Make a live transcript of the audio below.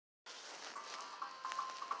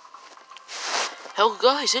Hello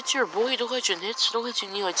guys, it's your boy The Legend, it's The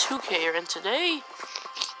Legend Eli 2K here, and today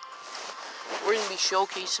we're going to be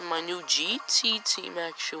showcasing my new GT team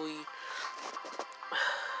actually.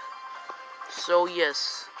 So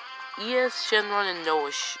yes, ES Shenron and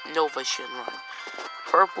Nova Shenron.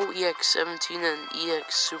 Purple EX17 and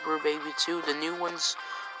EX Super Baby 2, the new ones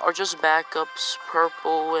are just backups,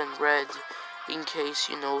 purple and red, in case,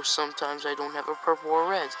 you know, sometimes I don't have a purple or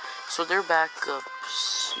red. So they're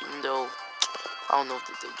backups, even though I don't know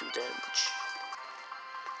if they do damage.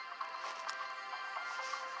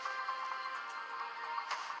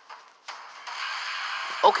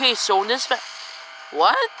 Okay, so in this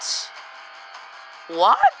What?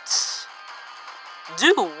 What?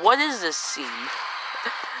 Dude, what is this scene?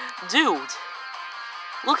 Dude,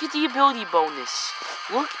 look at the ability bonus.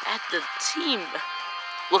 Look at the team.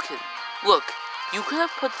 Look, you could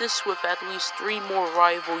have put this with at least 3 more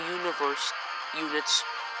rival universe units,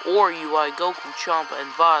 or UI Goku, Champa, and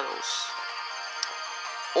Vados.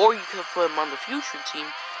 Or you could have put him on the future team.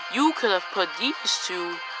 You could have put these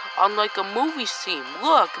two on like a movies team.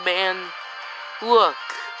 Look, man. Look.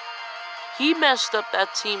 He messed up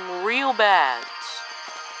that team real bad.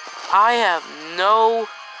 I have no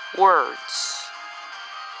words.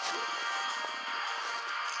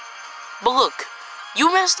 But look,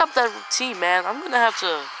 you messed up that team, man. I'm gonna have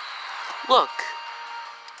to... Look,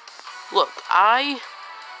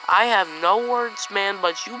 I have no words, man,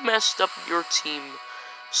 but you messed up your team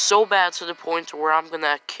so bad to the point where I'm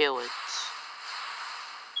gonna kill it.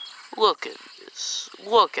 Look at this.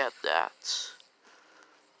 Look at that.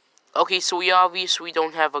 Okay, so we obviously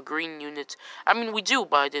don't have a green unit. I mean, we do,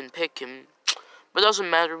 but I didn't pick him. But it doesn't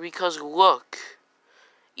matter because, look.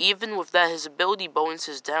 Even with that, his ability bonus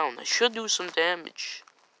is down. I should do some damage.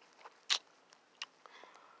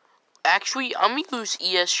 Actually, I'm gonna use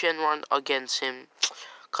ES Shenron against him.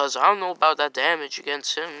 Because I don't know about that damage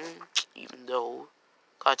against him. Even though,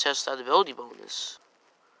 gotta test that ability bonus.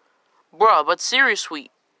 Bruh, but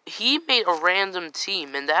seriously, he made a random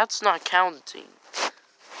team, and that's not counting.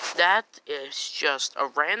 That is just a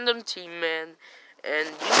random team, man, and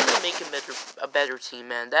you need to make a better team,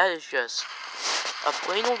 man. That is just a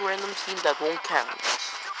plain old random team that won't count.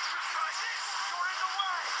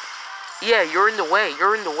 Yeah, you're in the way.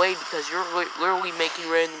 You're in the way because you're literally making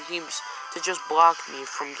random teams to just block me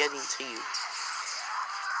from getting to you.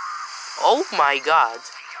 Oh my god.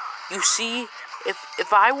 You see, if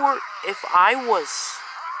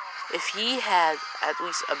he had at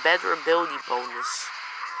least a better ability bonus,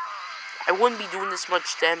 I wouldn't be doing this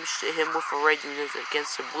much damage to him with a red unit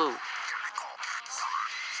against a blue.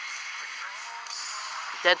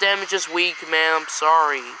 That damage is weak, man, I'm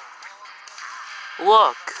sorry.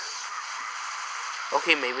 Look.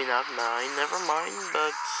 Okay, maybe not mine, never mind,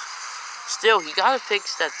 but still, he gotta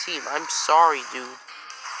fix that team. I'm sorry, dude.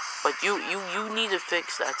 But you need to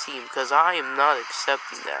fix that team, because I am not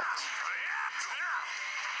accepting that.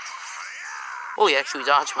 Oh, he actually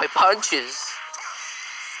dodged my punches.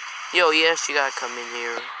 Yo, yes, you gotta come in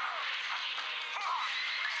here.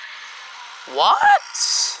 What?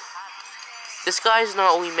 This guy's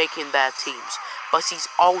not only making bad teams, but he's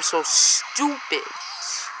also stupid.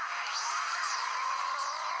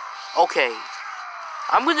 Okay.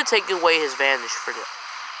 I'm gonna take away his vanish for this.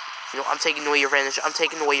 You know, I'm taking away your vanish. I'm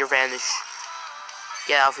taking away your vanish.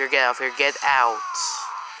 Get out of here, get out of here, get out.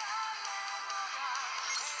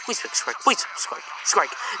 Please pick strike, please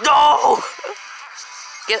strike. No!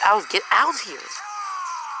 Get out here.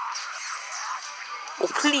 Oh,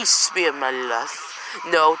 please spare my life.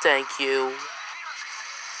 No, thank you.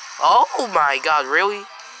 Oh my god, really?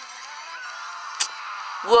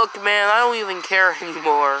 Look, man, I don't even care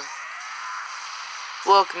anymore.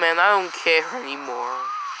 Look, man, I don't care anymore.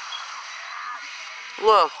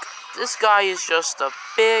 Look, this guy is just a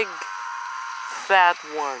big, fat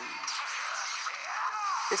one.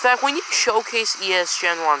 In fact, we need to showcase ES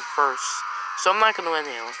Shenron first, so I'm not gonna let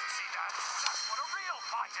him.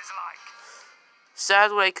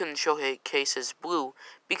 Sadly, I couldn't showcase his blue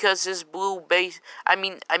because his blue I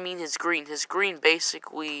mean his green. His green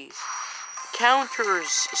basically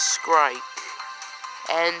counters Strike,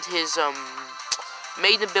 and his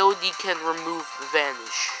main ability can remove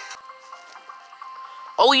Vanish.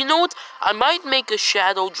 Oh, you know what? I might make a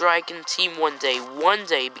Shadow Dragon team one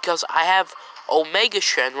day, because I have Omega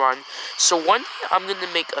Shenron. So one day I'm gonna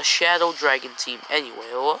make a Shadow Dragon team.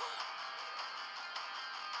 Anyway,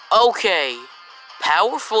 okay.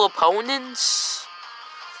 Powerful opponents?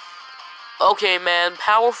 Okay, man,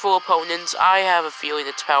 powerful opponents. I have a feeling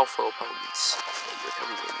it's powerful opponents.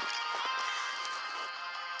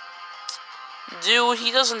 Dude,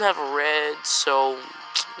 he doesn't have a red, so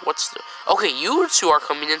what's the... Okay, you two are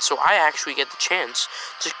coming in, so I actually get the chance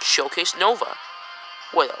to showcase Nova.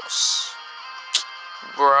 What else?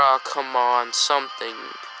 Bruh, come on, something.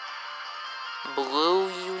 Blue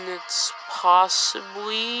units,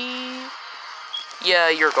 possibly? Yeah,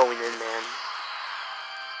 you're going in, man.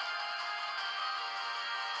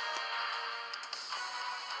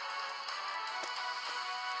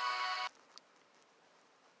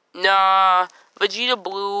 Nah, Vegeta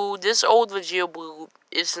Blue, this old Vegeta Blue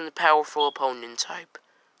isn't a powerful opponent type.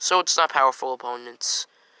 So it's not powerful opponents.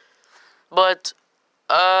 But,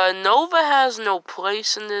 Nova has no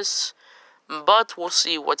place in this, but we'll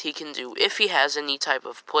see what he can do. If he has any type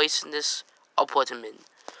of place in this, I'll put him in.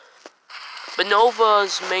 But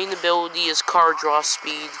Nova's main ability is card draw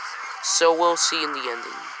speed, so we'll see in the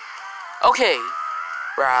ending. Okay,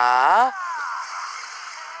 brah.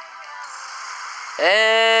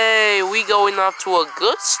 Hey, we going off to a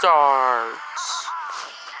good start.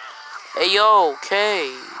 Hey, yo,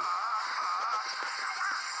 okay.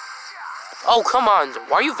 Oh, come on.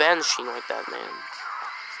 Why are you vanishing like that, man?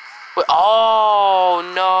 Wait, oh,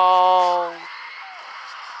 no.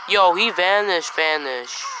 Yo, he vanished.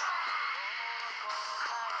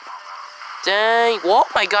 Dang. Oh,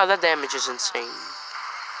 my God, that damage is insane.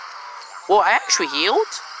 Well, I actually healed?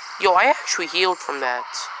 Yo, I actually healed from that.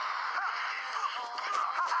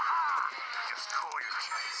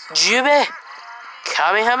 Jube.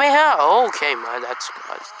 Kamehameha. Okay, man, that's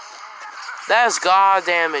God. That is God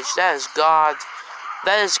damage. That is God.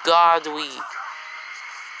 That is godly.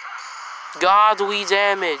 Godly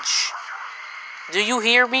damage. Do you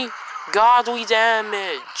hear me? Godly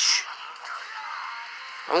damage.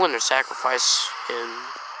 I'm gonna sacrifice him.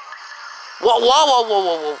 Whoa, whoa, whoa, whoa,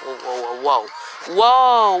 whoa, whoa, whoa, whoa,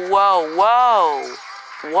 whoa, whoa, whoa,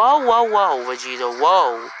 whoa, whoa, whoa, Vegeta,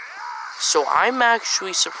 whoa. So I'm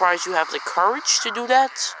actually surprised you have the courage to do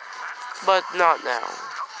that, but not now.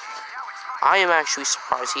 I am actually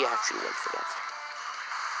surprised he actually went for that.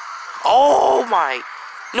 Oh my!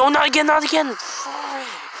 No, not again, not again!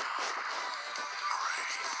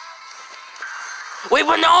 Wait,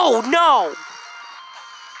 but no, no!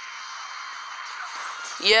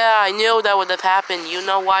 Yeah, I knew that would have happened. You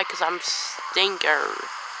know why? Because I'm stinker.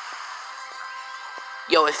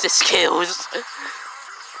 Yo, if this kills...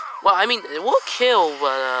 Well, I mean, it will kill,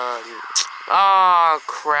 but, oh,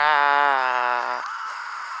 crap.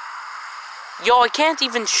 Yo, I can't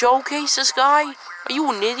even showcase this guy? Are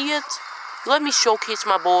you an idiot? Let me showcase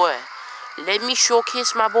my boy. Let me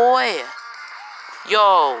showcase my boy.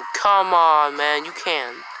 Yo, come on, man. You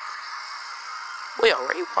can. Wait,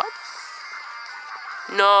 already? What?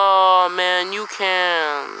 No, man, you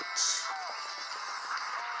can't.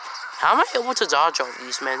 How am I able to dodge all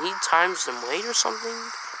these, man? He times them late or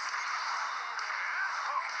something?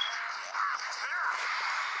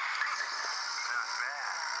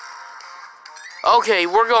 Okay,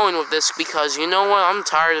 we're going with this because, you know what? I'm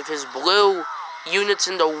tired of his blue units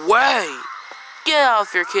in the way. Get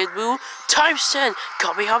off your kid, boo. Times 10.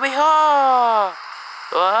 Kamehameha.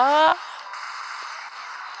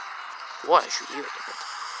 What? I should hear it.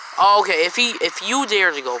 Oh, okay, if you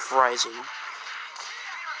dare to go for Rising.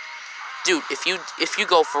 Dude, if you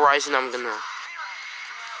go for Rising, I'm gonna...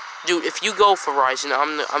 Dude, if you go for Rising,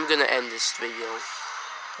 I'm gonna end this video.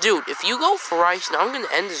 Dude, if you go for Rising, I'm gonna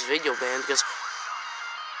end this video, man, because...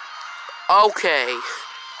 Okay.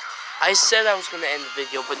 I said I was gonna end the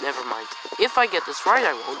video, but never mind. If I get this right,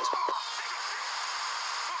 I won't.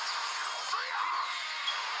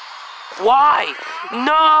 Why?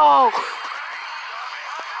 No!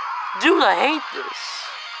 Dude, I hate this.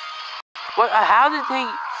 What? How did they...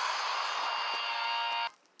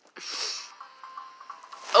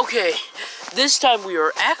 Okay, this time we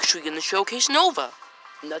are actually gonna showcase Nova.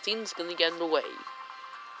 Nothing's gonna get in the way.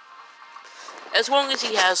 As long as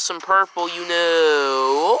he has some purple, you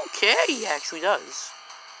know... Okay, he actually does.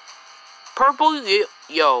 Purple,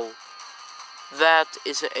 yo. That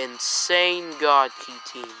is an insane God Key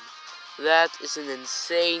team. That is an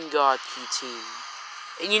insane God Key team.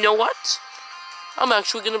 And you know what? I'm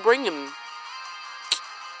actually gonna bring him.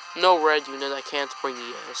 No red unit, I can't bring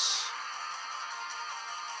the S.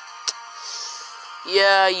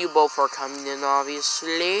 Yeah, you both are coming in,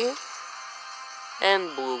 obviously.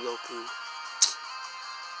 And Blue Goku.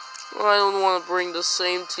 I don't want to bring the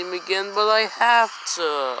same team again, but I have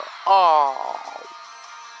to. Oh.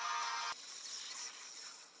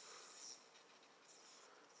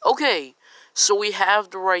 Okay, so we have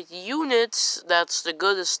the right units. That's the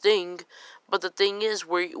goodest thing. But the thing is,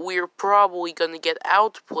 we're probably gonna get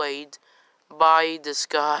outplayed by this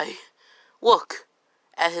guy. Look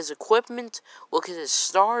at his equipment. Look at his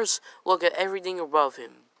stars. Look at everything above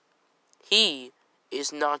him. He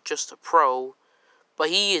is not just a pro, but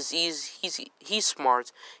he's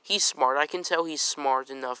smart. He's smart. I can tell he's smart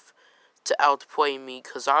enough to outplay me,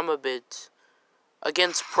 because I'm a bit...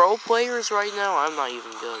 Against pro players right now, I'm not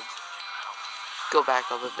even good. Go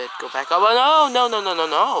back up a bit. Go back up. Oh, no.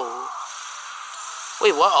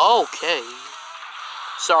 Wait, what? Okay.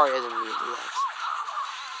 Sorry, I didn't mean to do that.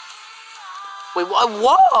 Wait, what?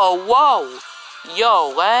 Whoa.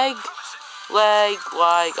 Yo, lag.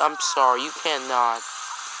 I'm sorry. You cannot.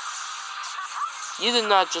 You did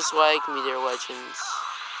not just lag me there, legends.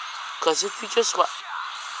 Because if you just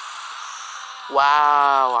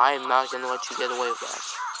wow, I am not gonna let you get away with that.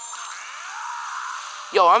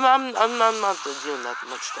 Yo, I'm not doing that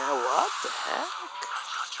much there. What the heck?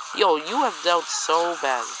 Yo, you have dealt so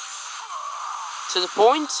bad. To the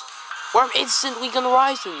point where I'm instantly gonna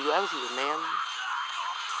rise from you out here, man.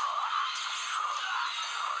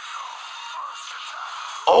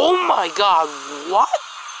 Oh my god, what?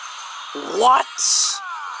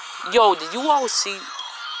 Yo, did you all see...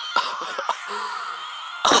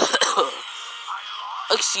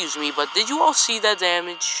 Excuse me, but did you all see that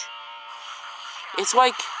damage? It's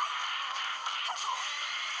like...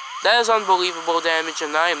 That is unbelievable damage,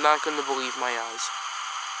 and I am not gonna believe my eyes.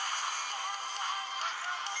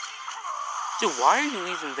 Dude, why are you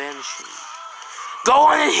even vanishing?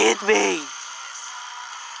 Go on and hit me!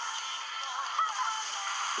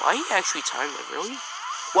 Why he actually timed it, really?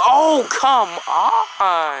 Well, oh, come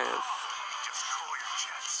on!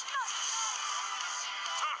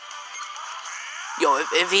 Yo,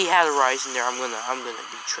 if he had a rise in there, I'm gonna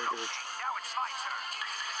be triggered.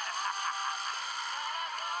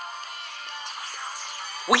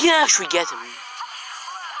 We can actually get him.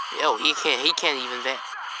 Yo, he can't even vent.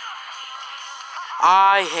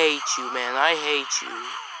 I hate you, man. I hate you.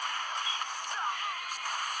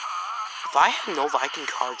 If I had Nova, I can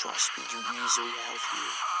card draw speed you easily out of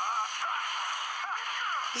here.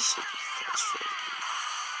 This should be frustrating.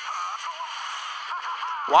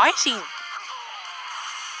 Why is he...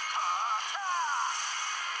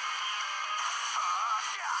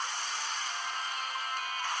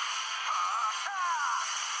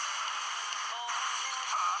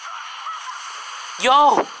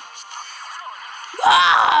 Yo!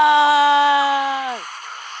 Ah!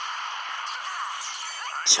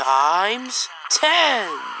 Times 10!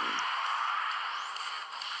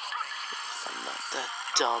 If I'm not that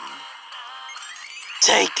dumb.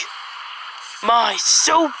 Take my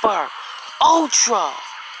super ultra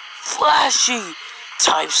flashy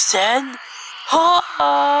times 10. Ha!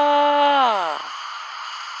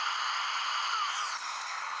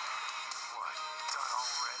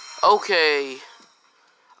 Okay,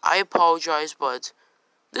 I apologize, but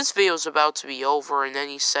this video is about to be over in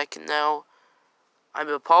any second now. I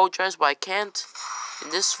apologize, but I can't.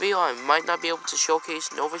 In this video, I might not be able to showcase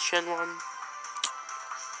Nova Shenron.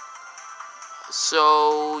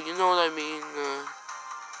 So, you know what I mean? Yeah.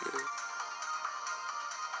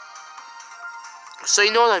 So,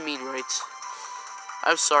 you know what I mean, right?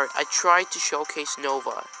 I'm sorry, I tried to showcase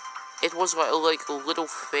Nova. It was like a little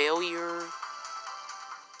failure.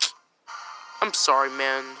 I'm sorry,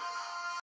 man.